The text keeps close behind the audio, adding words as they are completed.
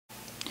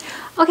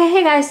Okay,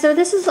 hey guys, so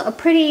this is a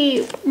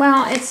pretty,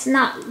 well, it's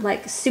not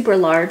like super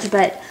large,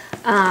 but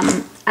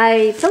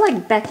I feel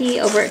like Becky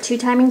over at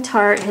Timing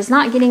Tart has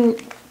not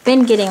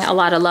been getting a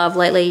lot of love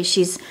lately.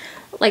 She's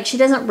like, she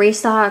doesn't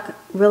restock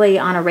really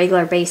on a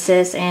regular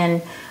basis,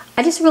 and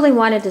I just really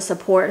wanted to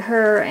support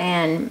her,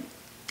 and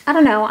I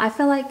don't know, I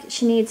feel like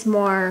she needs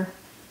more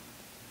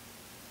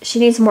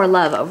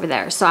love over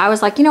there. So I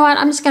was like, you know what,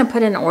 I'm just gonna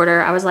put in an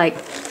order. I was like,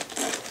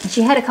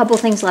 she had a couple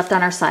things left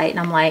on our site, and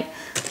I'm like,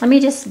 let me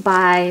just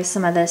buy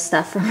some of this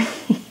stuff for me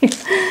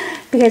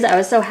because I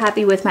was so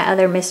happy with my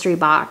other mystery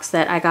box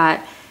that I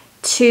got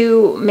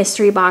 2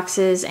 mystery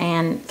boxes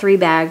and 3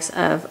 bags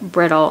of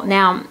Brittle.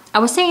 Now, I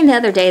was saying the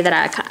other day that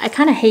I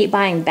kind of hate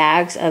buying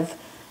bags of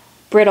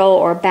Brittle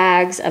or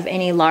bags of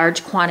any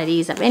large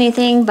quantities of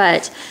anything,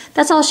 but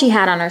that's all she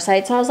had on her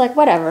site. So I was like,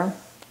 whatever,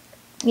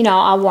 you know,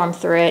 I'll warm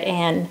through it.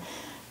 And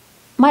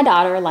my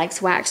daughter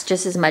likes wax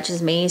just as much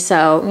as me.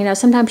 So, you know,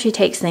 sometimes she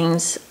takes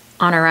things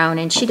on her own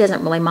and she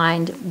doesn't really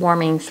mind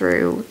warming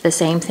through the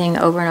same thing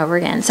over and over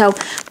again. So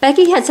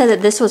Becky had said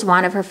that this was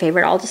one of her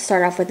favorite. I'll just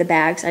start off with the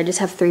bags. I just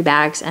have 3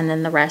 bags and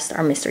then the rest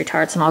are mystery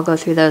tarts, and I'll go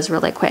through those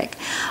really quick.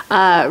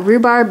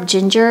 Rhubarb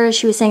ginger,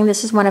 she was saying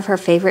this is one of her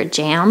favorite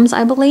jams,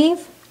 I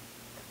believe.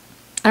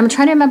 I'm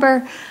trying to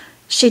remember,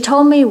 she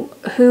told me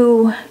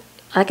who,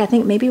 like I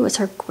think maybe it was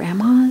her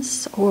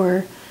grandma's,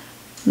 or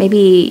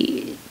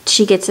maybe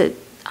she gets it,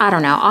 I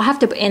don't know. I'll have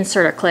to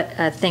insert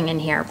a thing in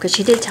here because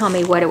she did tell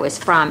me what it was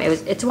from.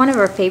 It's one of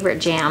her favorite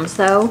jams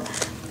though.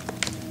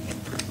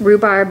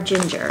 Rhubarb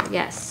ginger,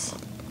 yes.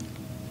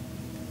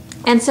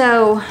 And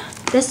so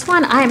this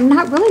one, I'm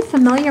not really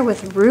familiar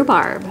with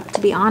rhubarb,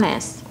 to be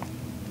honest.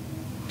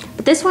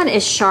 But this one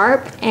is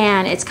sharp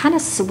and it's kind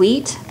of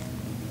sweet.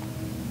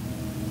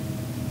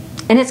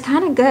 And it's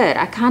kind of good.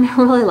 I kind of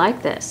really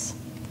like this.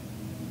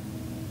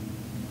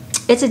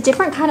 It's a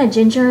different kind of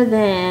ginger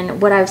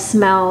than what I've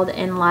smelled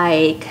in,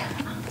 like,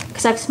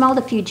 because I've smelled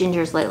a few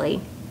gingers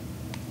lately.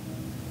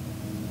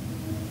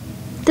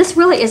 This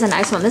really is a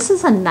nice one. This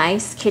is a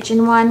nice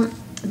kitchen one.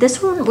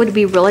 This one would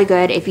be really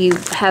good if you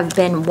have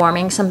been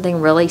warming something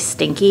really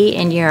stinky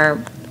in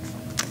your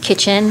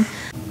kitchen.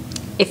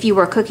 If you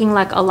were cooking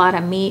like a lot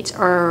of meat,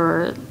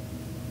 or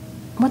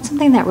what's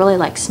something that really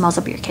like smells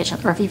up your kitchen,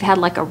 or if you've had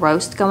like a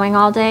roast going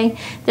all day,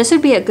 this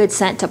would be a good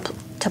scent to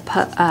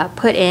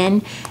put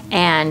in,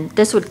 and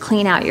this would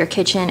clean out your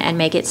kitchen and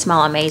make it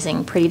smell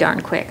amazing pretty darn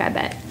quick, I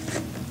bet.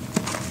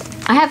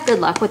 I have good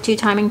luck with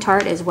Timing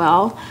Tart as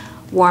well,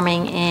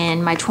 warming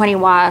in my 20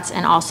 watts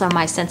and also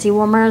my Scentsy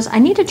warmers. I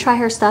need to try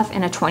her stuff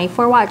in a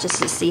 24 watt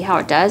just to see how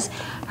it does.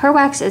 Her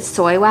wax is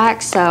soy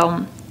wax,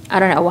 so I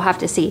don't know, we'll have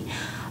to see.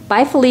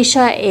 By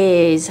Felicia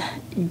is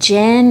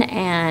gin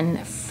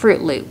and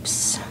Fruit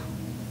Loops.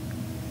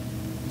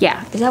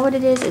 Yeah, is that what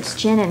it is?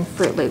 It's gin and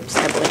Fruit Loops,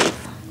 I believe.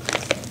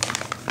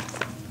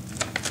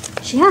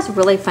 She has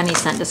really funny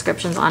scent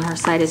descriptions on her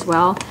site as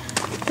well.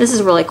 This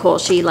is really cool.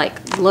 She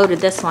like loaded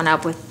this one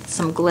up with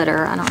some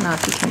glitter. I don't know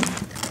if you can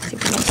see,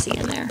 if you can see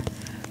in there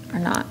or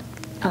not.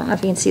 I don't know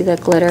if you can see the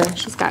glitter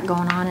she's got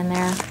going on in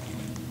there.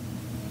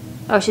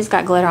 Oh, she's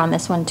got glitter on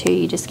this one too.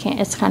 You just can't,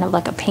 it's kind of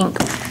like a pink.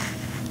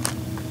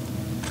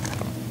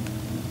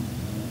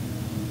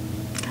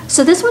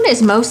 So this one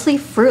is mostly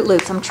Fruit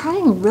Loops. I'm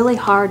trying really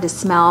hard to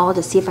smell,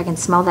 to see if I can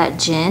smell that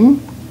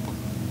gin.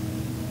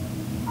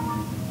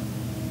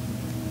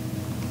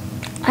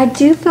 I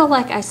do feel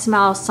like I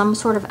smell some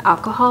sort of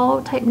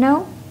alcohol type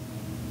note.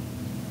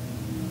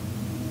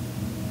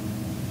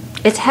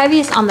 It's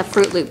heaviest on the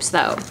Fruit Loops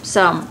though.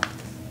 So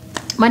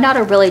my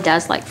daughter really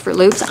does like Fruit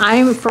Loops.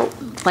 I'm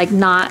like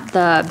not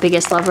the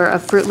biggest lover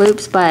of Fruit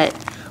Loops, but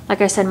like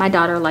I said, my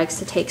daughter likes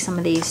to take some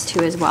of these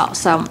too as well.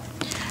 So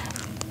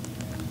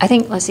I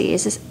think, let's see,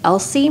 is this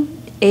Elsie?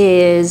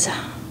 Let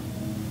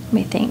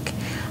me think.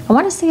 I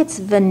want to say it's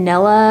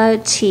vanilla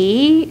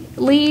tea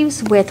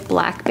leaves with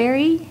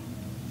blackberry.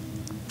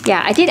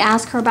 Yeah, I did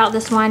ask her about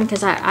this one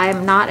because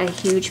I'm not a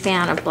huge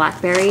fan of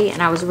blackberry, and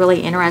I was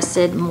really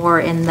interested more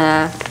in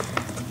the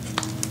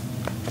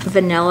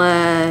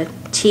vanilla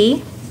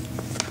tea.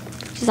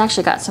 She's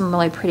actually got some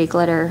really pretty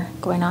glitter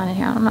going on in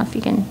here. I don't know if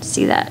you can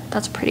see that.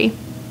 That's pretty.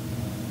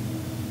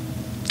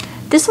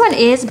 This one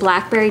is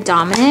blackberry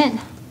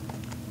dominant,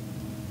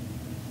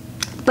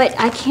 but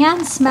I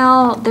can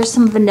smell, there's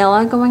some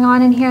vanilla going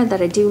on in here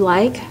that I do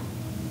like.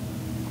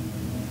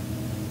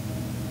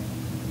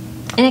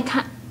 And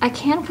I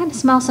can kind of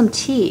smell some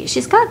tea.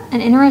 She's got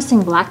an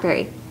interesting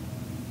blackberry.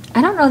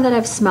 I don't know that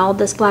I've smelled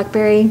this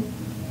blackberry.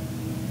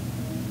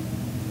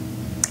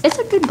 It's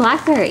a good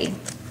blackberry.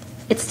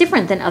 It's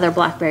different than other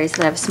blackberries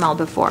that I've smelled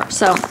before.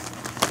 So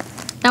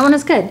that one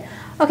is good.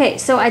 Okay,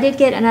 so I did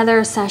get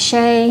another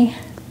sachet.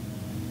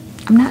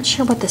 I'm not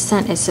sure what the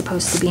scent is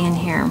supposed to be in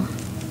here.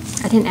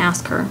 I didn't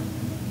ask her.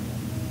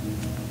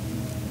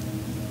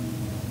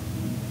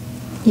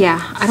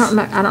 Yeah, I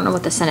don't know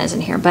what the scent is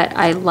in here, but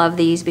I love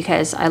these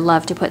because I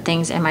love to put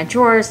things in my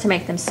drawers to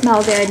make them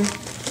smell good.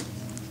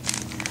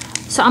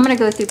 So I'm gonna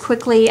go through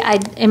quickly.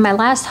 In my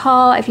last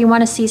haul, if you want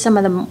to see some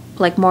of the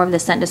like more of the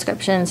scent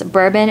descriptions,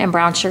 bourbon and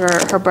brown sugar.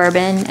 Her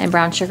bourbon and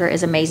brown sugar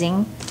is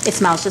amazing. It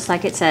smells just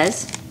like it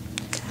says.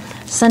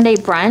 Sunday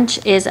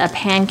brunch is a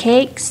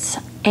pancakes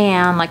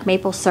and like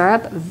maple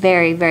syrup.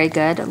 Very, very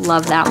good.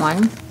 Love that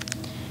one.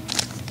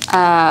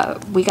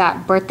 We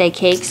got birthday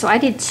cake. So I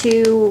did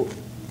 2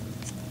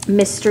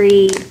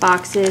 mystery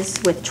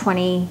boxes with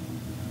 20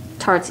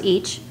 tarts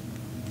each.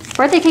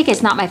 Birthday cake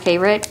is not my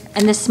favorite,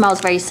 and this smells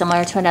very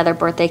similar to another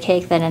birthday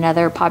cake that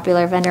another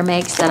popular vendor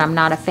makes that I'm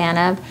not a fan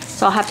of.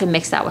 So I'll have to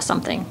mix that with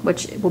something,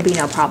 which will be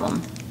no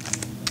problem.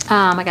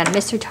 I got a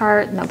mystery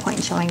tart, no point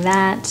in showing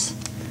that.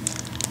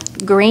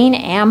 Green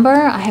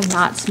amber, I have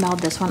not smelled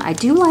this one. I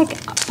do like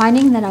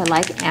finding that I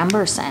like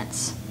amber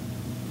scents.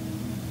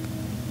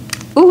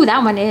 Ooh,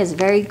 that one is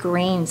very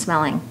green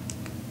smelling.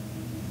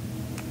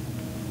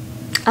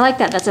 I like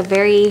that. That's a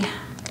very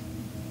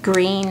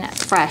green,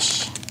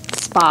 fresh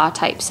spa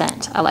type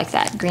scent. I like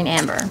that. Green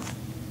amber.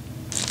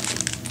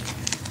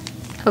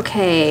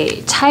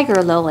 Okay,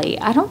 tiger lily.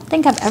 I don't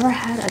think I've ever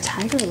had a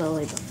tiger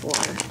lily before.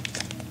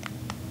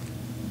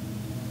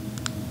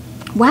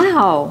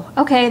 Wow.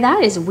 Okay,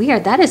 that is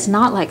weird. That is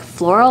not like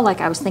floral like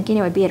I was thinking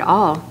it would be at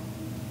all.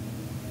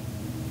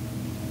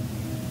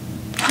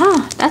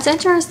 Huh, that's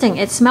interesting.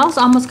 It smells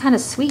almost kind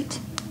of sweet.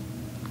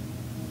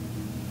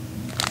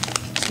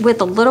 With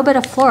a little bit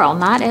of floral,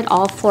 not at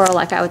all floral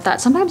like I would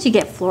thought. Sometimes you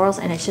get florals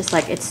and it's just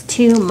like it's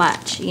too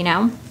much, you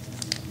know.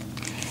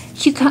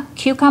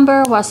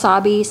 Cucumber,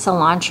 wasabi,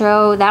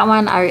 cilantro. That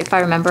one, if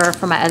I remember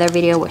from my other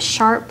video, was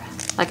sharp.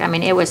 Like, I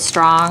mean, it was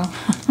strong.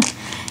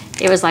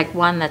 It was like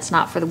one that's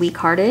not for the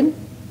weak-hearted.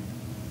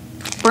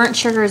 Burnt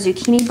sugar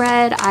zucchini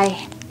bread.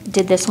 I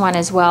did this one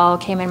as well.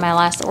 Came in my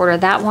last order.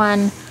 That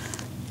one,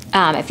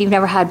 if you've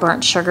never had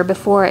burnt sugar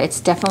before, it's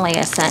definitely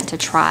a scent to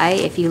try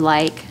if you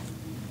like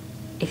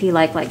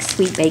like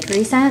sweet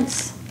bakery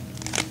scents.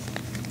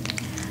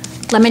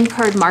 Lemon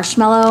curd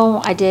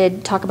marshmallow. I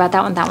did talk about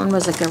that one. That one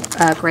was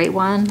a great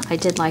one. I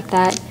did like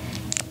that.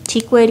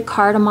 Teakwood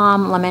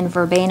cardamom lemon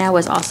verbena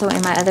was also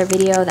in my other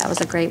video. That was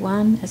a great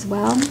one as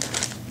well.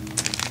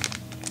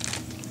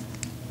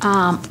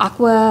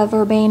 Aqua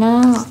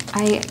verbena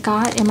I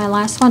got in my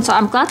last one. So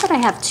I'm glad that I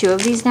have 2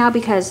 of these now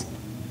because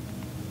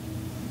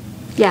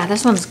yeah,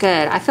 this one's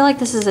good. I feel like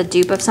this is a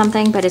dupe of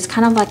something, but it's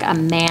kind of like a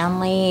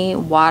manly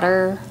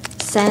water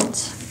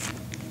scent.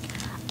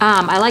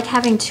 I like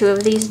having 2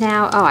 of these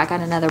now. Oh, I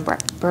got another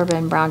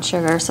bourbon brown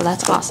sugar, so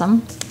that's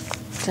awesome.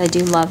 I do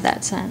love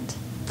that scent.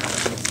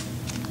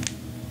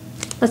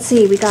 Let's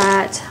see, we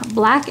got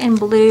black and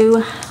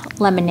blue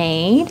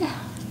lemonade,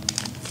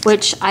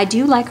 which I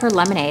do like her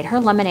lemonade. Her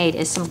lemonade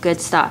is some good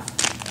stuff.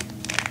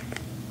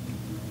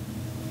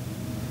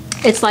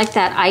 It's like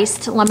that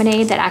iced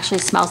lemonade that actually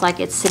smells like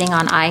it's sitting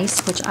on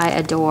ice, which I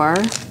adore.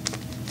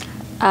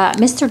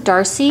 Mr.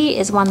 Darcy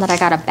is one that I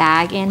got a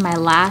bag in my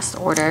last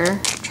order.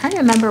 I'm trying to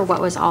remember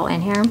what was all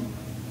in here.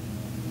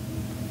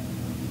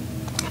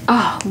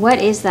 Oh,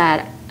 what is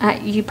that?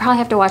 You probably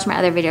have to watch my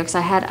other video because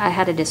I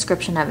had a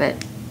description of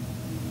it.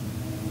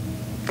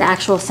 The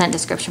actual scent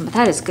description, but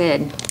that is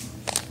good.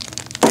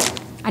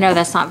 I know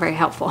that's not very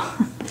helpful.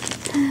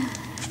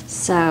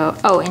 So,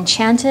 oh,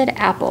 enchanted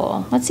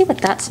apple. Let's see what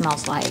that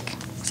smells like.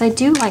 Because I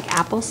do like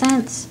apple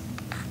scents.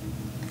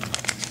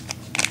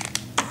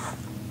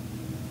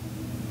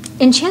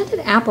 Enchanted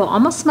apple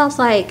almost smells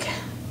like,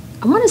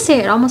 I want to say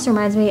it almost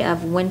reminds me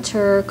of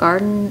Winter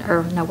Garden,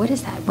 or no, what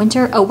is that?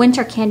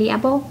 Winter Candy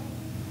Apple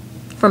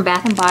from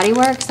Bath and Body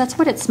Works. That's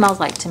what it smells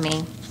like to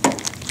me.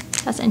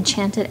 That's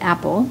enchanted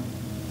apple.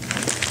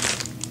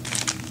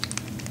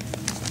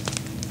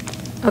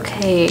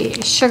 Okay,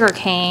 sugar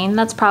cane.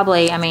 That's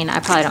probably, I mean, I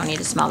probably don't need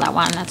to smell that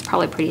one. That's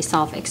probably pretty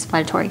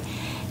self-explanatory.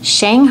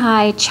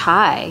 Shanghai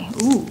chai.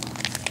 Ooh.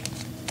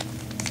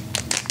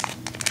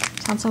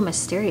 Sounds so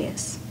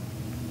mysterious.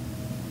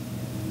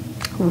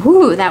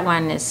 Ooh, that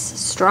one is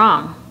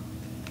strong.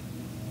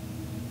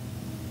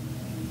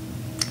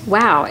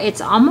 Wow,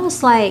 it's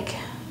almost like,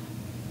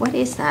 what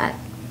is that?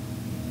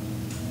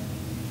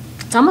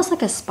 It's almost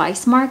like a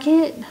spice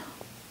market.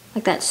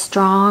 Like that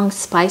strong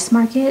spice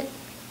market.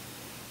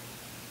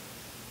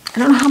 I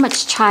don't know how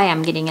much chai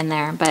I'm getting in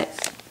there,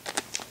 but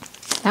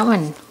that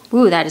one,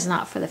 ooh, that is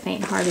not for the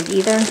faint-hearted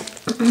either.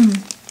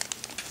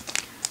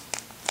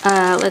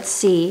 Let's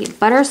see,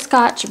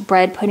 butterscotch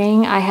bread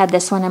pudding. I had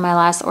this one in my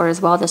last order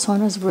as well. This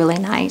one was really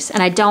nice,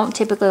 and I don't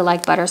typically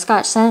like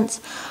butterscotch scents,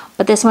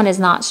 but this one is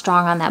not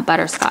strong on that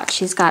butterscotch.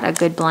 She's got a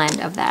good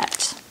blend of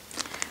that.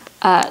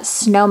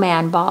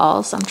 Snowman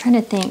balls. I'm trying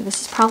to think.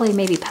 This is probably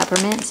maybe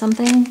peppermint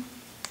something.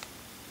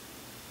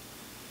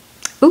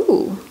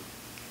 Ooh.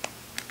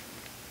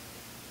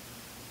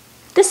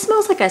 This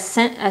smells like a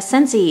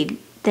Scentsy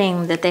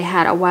thing that they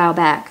had a while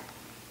back.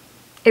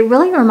 It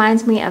really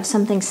reminds me of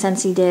something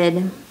Scentsy did,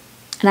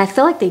 and I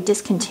feel like they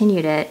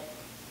discontinued it.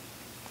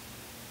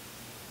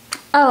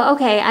 Oh,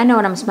 okay, I know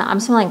what I'm smelling. I'm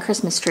smelling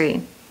Christmas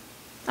tree.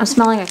 I'm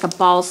smelling like a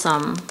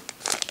balsam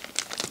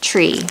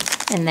tree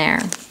in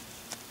there.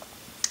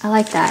 I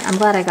like that. I'm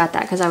glad I got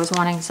that because I was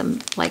wanting some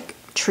like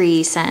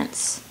tree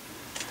scents.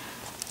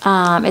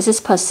 Is this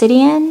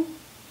Posidion?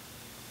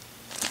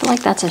 I feel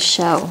like that's a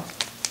show.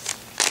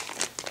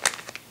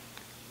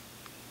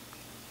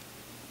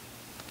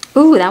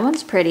 Ooh, that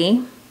one's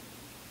pretty.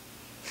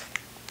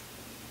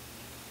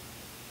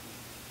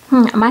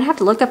 I might have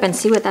to look up and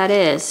see what that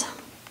is.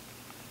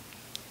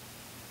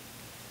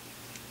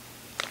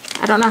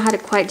 I don't know how to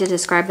quite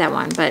describe that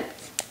one, but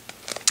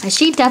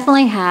she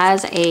definitely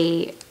has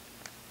a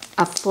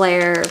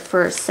flair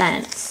for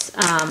scents.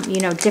 You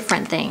know,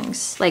 different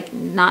things, like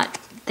not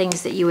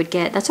things that you would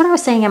get. That's what I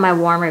was saying in my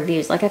warm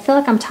reviews. Like, I feel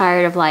like I'm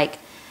tired of like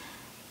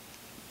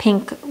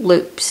pink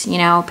loops, you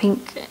know,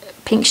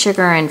 pink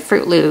sugar and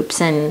Fruit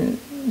Loops and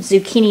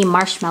zucchini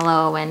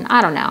marshmallow, and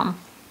I don't know.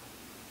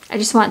 I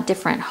just want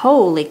different.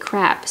 Holy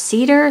crap.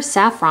 Cedar,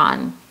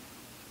 saffron.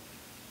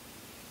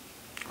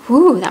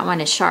 Whoo, that one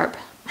is sharp.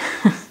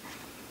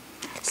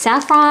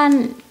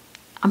 Saffron,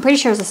 I'm pretty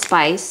sure is a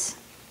spice.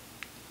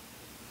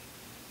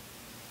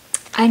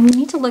 I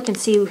need to look and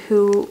see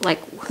who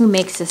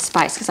makes this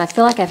spice, because I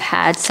feel like I've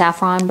had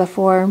saffron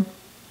before,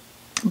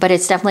 but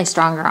it's definitely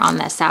stronger on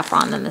the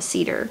saffron than the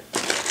cedar.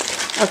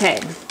 Okay,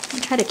 I'll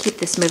try to keep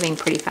this moving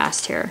pretty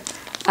fast here.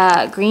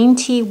 Green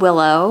tea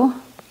willow.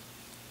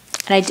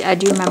 And I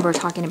do remember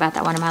talking about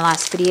that one in my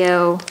last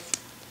video.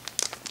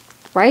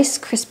 Rice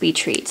Krispie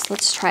treats.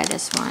 Let's try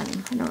this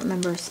one. I don't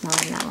remember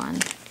smelling that one.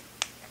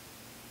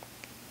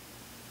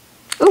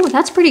 Ooh,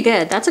 that's pretty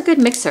good. That's a good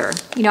mixer.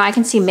 You know, I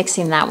can see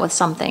mixing that with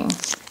something.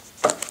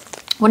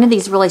 One of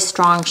these really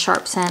strong,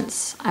 sharp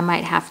scents, I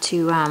might have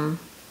to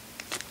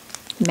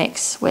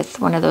mix with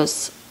one of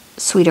those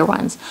sweeter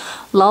ones.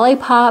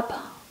 Lollipop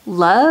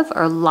Love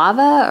or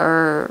Lava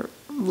or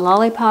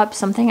Lollipop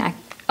something.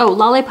 Oh,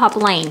 Lollipop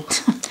Lane.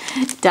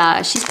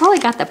 Duh. She's probably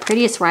got the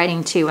prettiest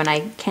writing too, and I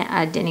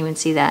didn't even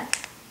see that.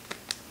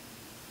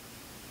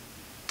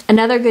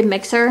 Another good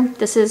mixer.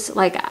 This is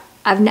like,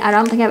 I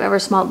don't think I've ever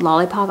smelled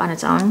Lollipop on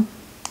its own.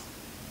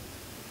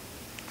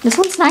 This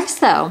one's nice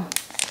though.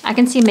 I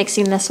can see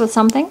mixing this with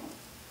something.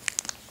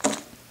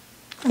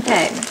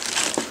 Okay,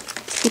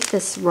 let's keep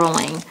this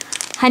rolling.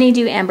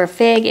 Honeydew Amber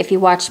Fig. If you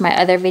watched my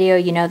other video,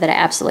 you know that I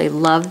absolutely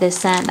love this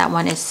scent. That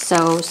one is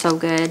so, so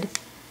good.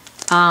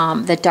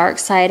 The Dark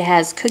Side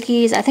has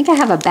cookies. I think I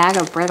have a bag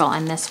of Brittle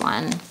in this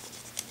one.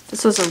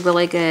 This was a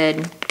really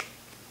good,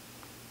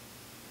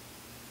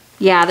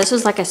 yeah, this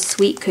was like a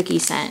sweet cookie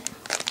scent.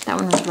 That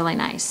one was really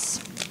nice.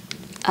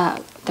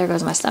 There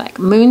goes my stomach.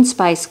 Moon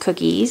Spice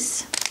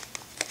cookies.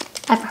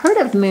 I've heard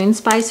of Moon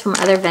Spice from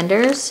other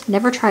vendors.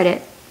 Never tried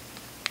it.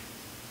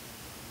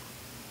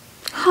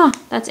 Huh,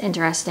 that's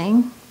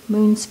interesting.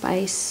 Moon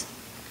Spice.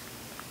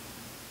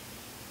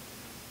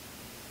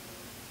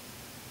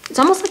 It's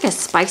almost like a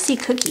spicy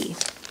cookie.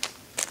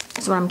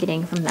 That's what I'm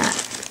getting from that.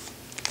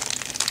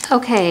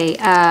 Okay,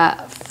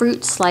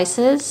 fruit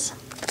slices.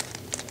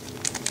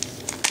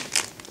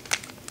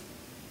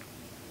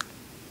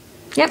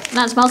 Yep,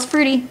 that smells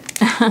fruity.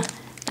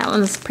 That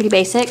one's pretty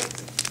basic.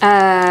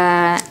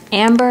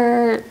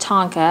 Amber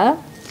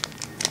Tonka.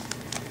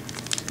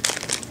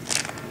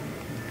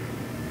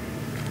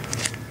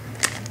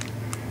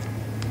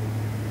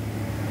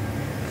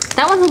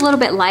 That one's a little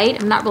bit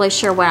light. I'm not really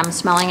sure what I'm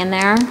smelling in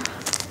there,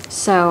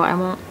 so I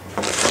won't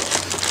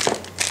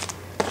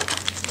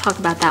talk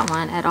about that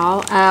one at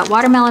all.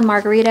 Watermelon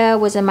Margarita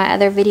was in my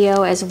other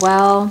video as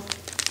well.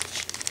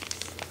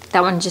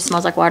 That one just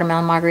smells like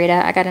watermelon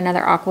margarita. I got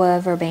another Aqua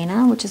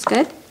Verbena, which is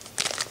good.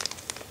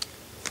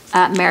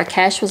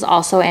 Marrakesh was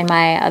also in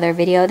my other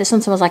video. This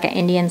one smells like an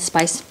Indian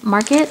spice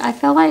market, I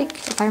feel like,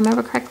 if I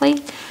remember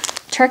correctly.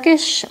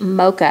 Turkish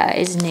Mocha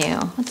is new.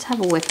 Let's have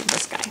a whiff of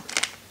this guy.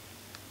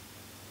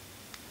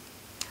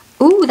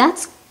 Ooh,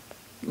 that's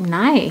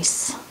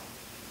nice.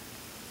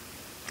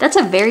 That's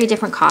a very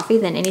different coffee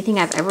than anything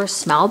I've ever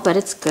smelled, but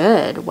it's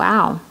good.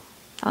 Wow,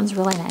 that one's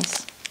really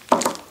nice.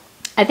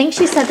 I think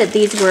she said that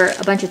these were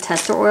a bunch of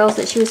tester oils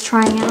that she was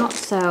trying out,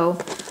 so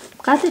I'm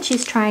glad that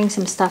she's trying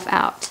some stuff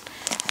out.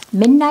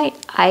 Midnight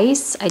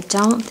Ice. I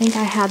don't think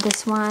I had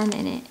this one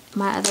in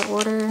my other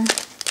order.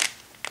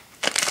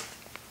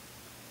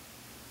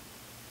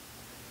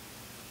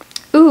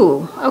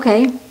 Ooh,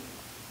 okay.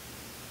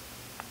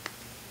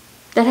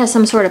 That has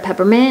some sort of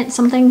peppermint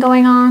something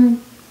going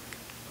on.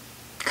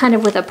 Kind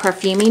of with a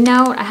perfumey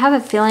note. I have a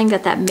feeling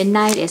that that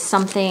midnight is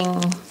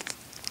something,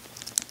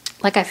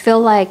 like I feel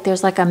like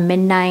there's like a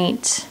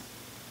midnight,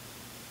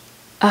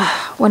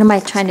 what am I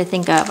trying to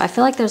think of? I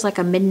feel like there's like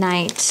a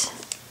midnight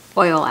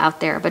oil out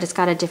there, but it's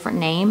got a different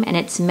name and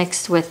it's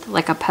mixed with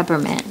like a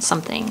peppermint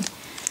something.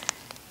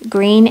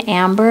 Green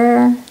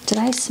Amber. Did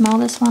I smell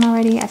this one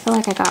already? I feel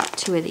like I got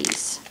two of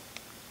these.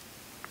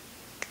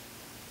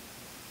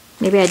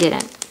 Maybe I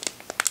didn't.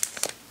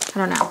 I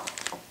don't know.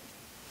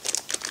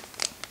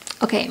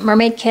 Okay,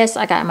 Mermaid Kiss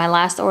I got in my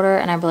last order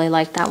and I really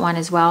liked that one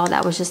as well.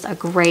 That was just a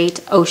great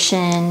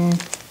ocean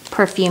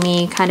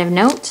perfumey kind of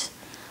note.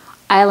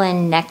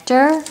 Island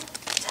Nectar.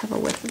 Let's have a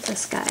whiff of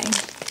this guy.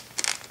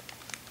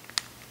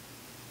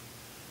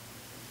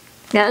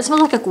 Yeah, it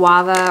smells like a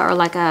guava or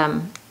like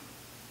a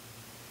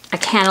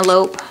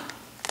cantaloupe.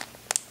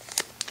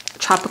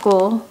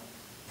 tropical.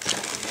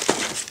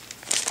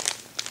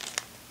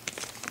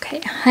 Okay,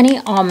 honey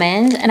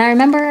almond. And I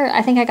remember,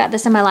 I think I got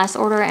this in my last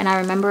order, and I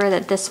remember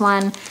that this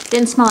one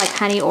didn't smell like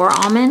honey or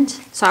almond.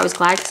 So I was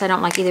glad because I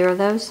don't like either of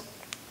those.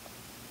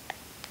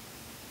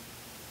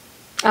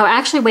 Oh,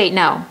 actually, wait,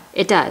 no,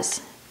 it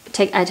does.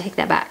 I take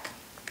that back.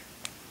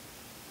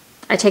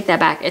 I take that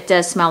back. It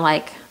does smell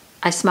like,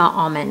 I smell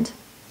almond.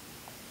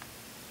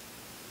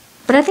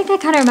 But I think I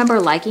kind of remember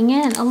liking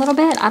it a little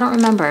bit. I don't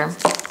remember.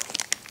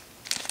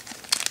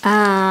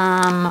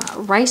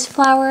 Rice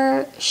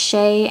flour,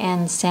 shea,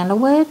 and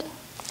sandalwood. Is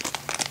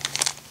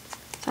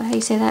that how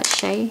you say that?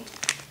 Shea?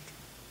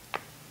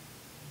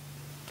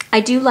 I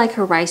do like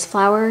her rice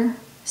flour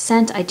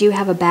scent. I do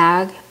have a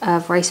bag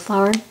of rice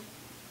flour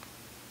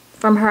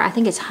from her. I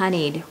think it's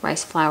honeyed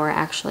rice flour,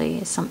 actually.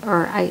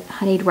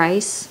 Honeyed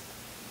rice.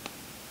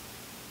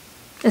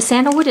 The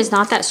sandalwood is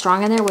not that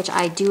strong in there, which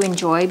I do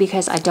enjoy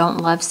because I don't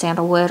love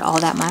sandalwood all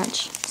that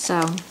much.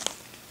 So,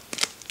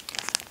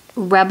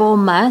 Rebel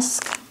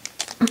Musk.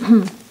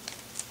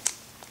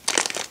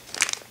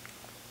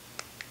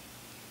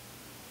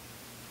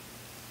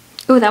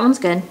 Ooh, that one's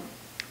good.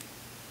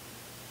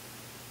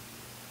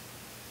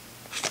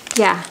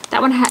 Yeah,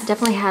 that one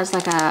definitely has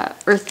like a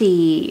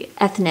earthy,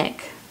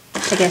 ethnic,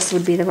 I guess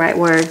would be the right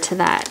word to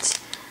that.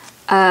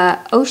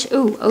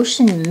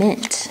 Ocean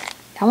Mint.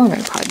 That one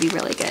would probably be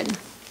really good.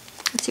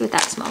 Let's see what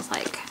that smells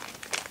like.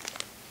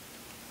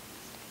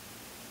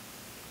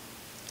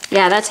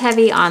 Yeah, that's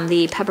heavy on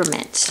the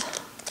peppermint.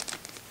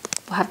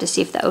 We'll have to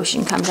see if the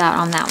ocean comes out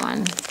on that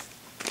one.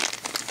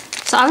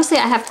 So obviously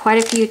I have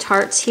quite a few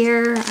tarts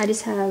here. I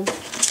just have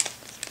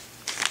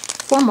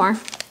 4 more.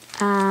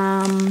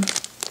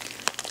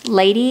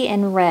 Lady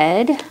in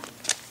Red.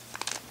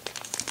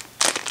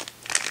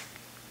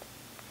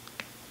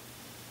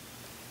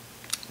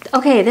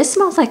 Okay, this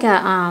smells like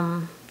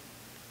a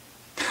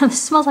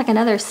this smells like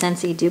another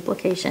Scentsy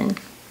duplication.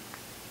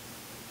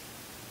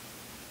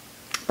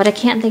 But I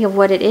can't think of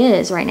what it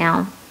is right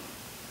now.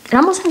 It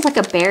almost has like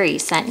a berry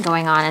scent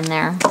going on in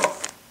there.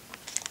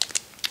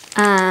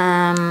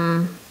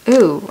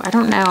 Ooh, I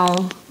don't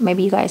know.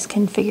 Maybe you guys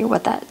can figure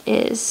what that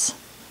is.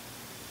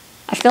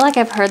 I feel like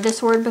I've heard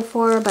this word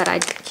before, but I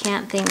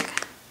can't think.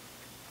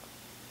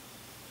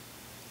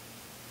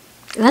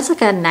 That's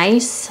like a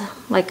nice,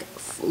 like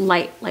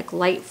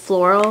light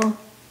floral.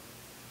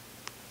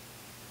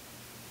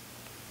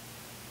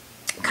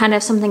 Kind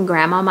of something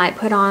grandma might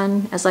put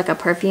on as like a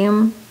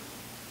perfume.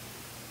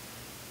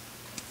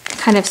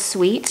 Kind of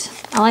sweet.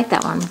 I like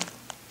that one.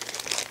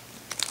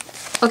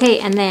 Okay,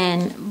 and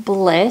then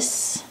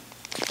Bliss.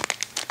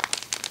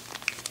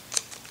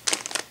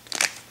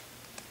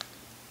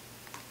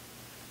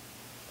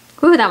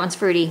 Ooh, that one's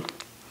fruity.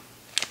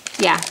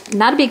 Yeah,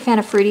 not a big fan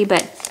of fruity,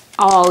 but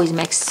I'll always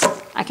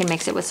I can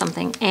mix it with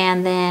something.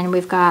 And then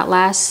we've got,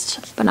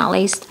 last but not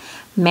least,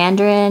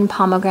 Mandarin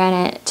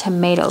Pomegranate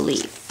Tomato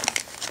Leaf.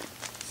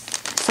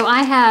 So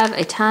I have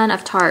a ton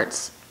of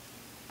tarts.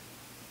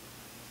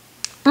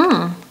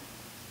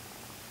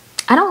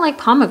 I don't like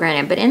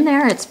pomegranate, but in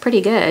there it's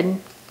pretty good.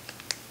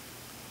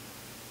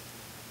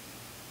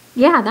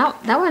 Yeah,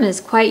 that one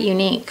is quite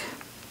unique.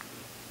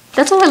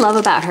 That's what I love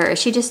about her.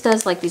 She just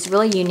does like these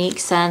really unique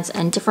scents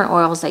and different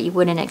oils that you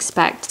wouldn't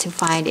expect to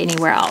find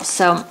anywhere else.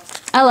 So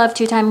I love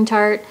Timing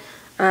Tart.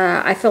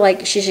 I feel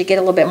like she should get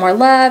a little bit more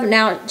love.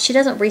 Now, she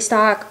doesn't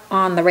restock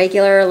on the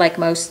regular like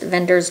most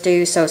vendors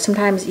do. So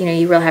sometimes, you know,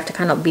 you really have to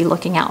kind of be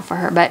looking out for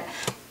her. But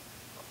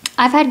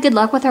I've had good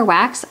luck with her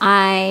wax.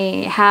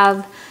 I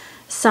have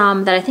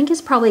some that I think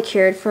is probably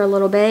cured for a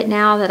little bit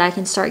now that I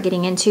can start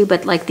getting into.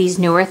 But like these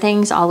newer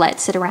things, I'll let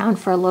sit around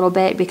for a little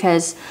bit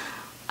because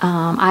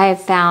I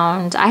have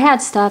found, I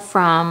had stuff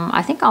from,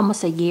 I think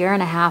almost a year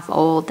and a half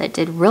old that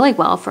did really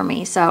well for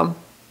me. So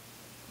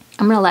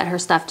I'm going to let her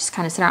stuff just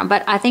kind of sit around.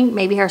 But I think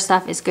maybe her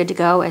stuff is good to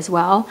go as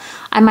well.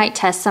 I might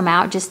test some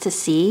out just to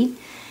see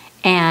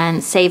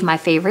and save my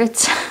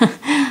favorites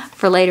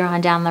for later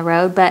on down the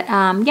road. But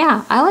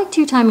yeah, I like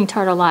Timing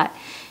Tart a lot.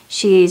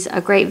 She's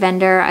a great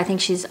vendor. I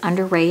think she's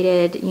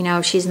underrated. You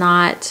know, she's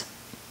not,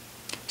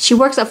 she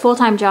works a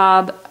full-time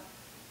job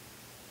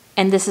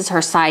and this is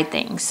her side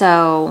thing.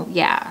 So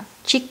yeah,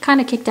 she kind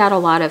of kicked out a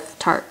lot of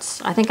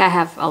tarts. I think I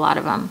have a lot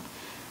of them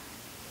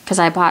because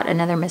I bought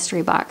another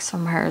mystery box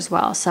from her as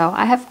well. So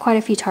I have quite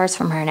a few tarts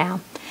from her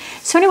now.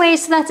 So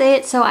anyways, so that's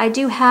it. So I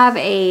do have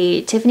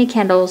a Tiffany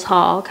Candles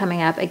haul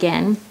coming up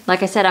again.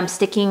 Like I said, I'm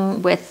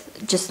sticking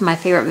with just my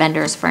favorite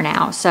vendors for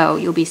now. So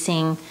you'll be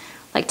seeing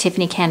like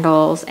Tiffany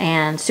Candles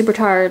and Super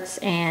Tarts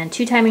and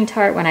Timing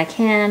Tart when I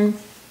can.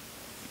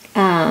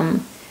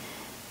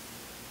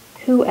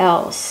 Who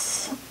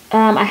else?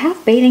 I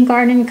have Bathing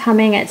Garden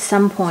coming at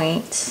some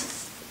point,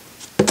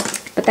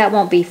 but that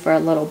won't be for a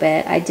little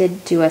bit. I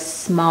did do a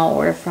small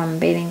order from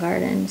Bathing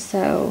Garden,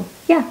 so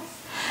yeah.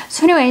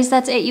 So anyways,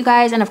 that's it, you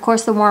guys. And of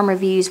course, the warm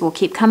reviews will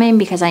keep coming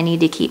because I need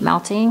to keep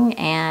melting.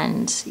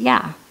 And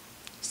yeah,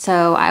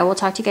 so I will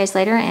talk to you guys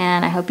later,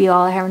 and I hope you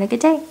all are having a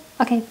good day.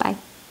 Okay, bye.